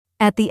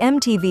At the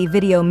MTV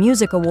Video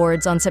Music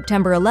Awards on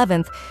September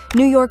 11th,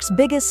 New York's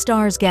biggest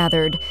stars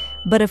gathered,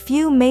 but a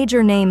few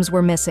major names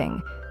were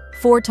missing.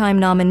 Four-time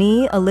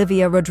nominee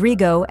Olivia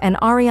Rodrigo and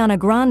Ariana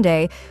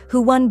Grande,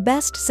 who won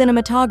Best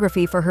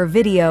Cinematography for her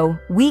video,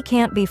 We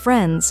Can't Be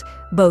Friends,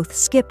 both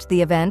skipped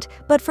the event,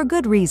 but for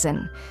good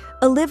reason.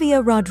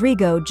 Olivia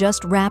Rodrigo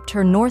just wrapped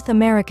her North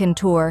American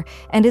tour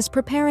and is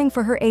preparing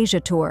for her Asia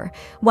tour,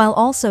 while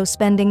also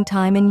spending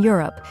time in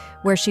Europe,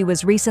 where she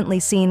was recently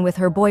seen with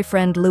her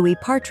boyfriend Louis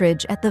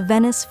Partridge at the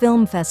Venice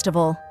Film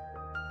Festival.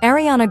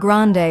 Ariana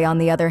Grande, on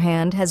the other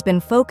hand, has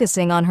been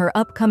focusing on her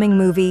upcoming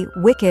movie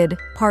Wicked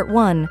Part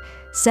 1,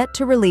 set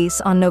to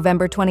release on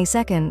November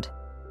 22nd.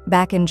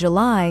 Back in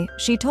July,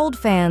 she told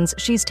fans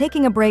she's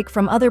taking a break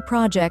from other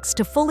projects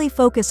to fully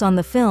focus on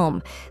the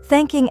film,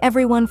 thanking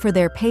everyone for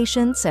their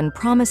patience and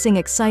promising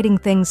exciting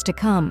things to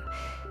come.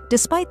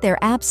 Despite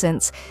their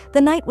absence,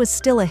 the night was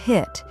still a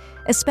hit,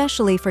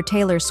 especially for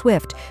Taylor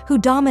Swift, who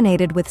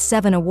dominated with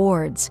 7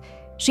 awards.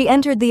 She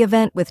entered the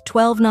event with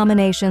 12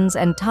 nominations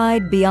and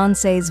tied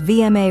Beyoncé's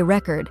VMA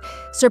record,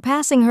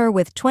 surpassing her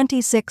with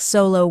 26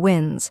 solo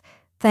wins.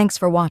 Thanks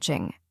for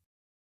watching.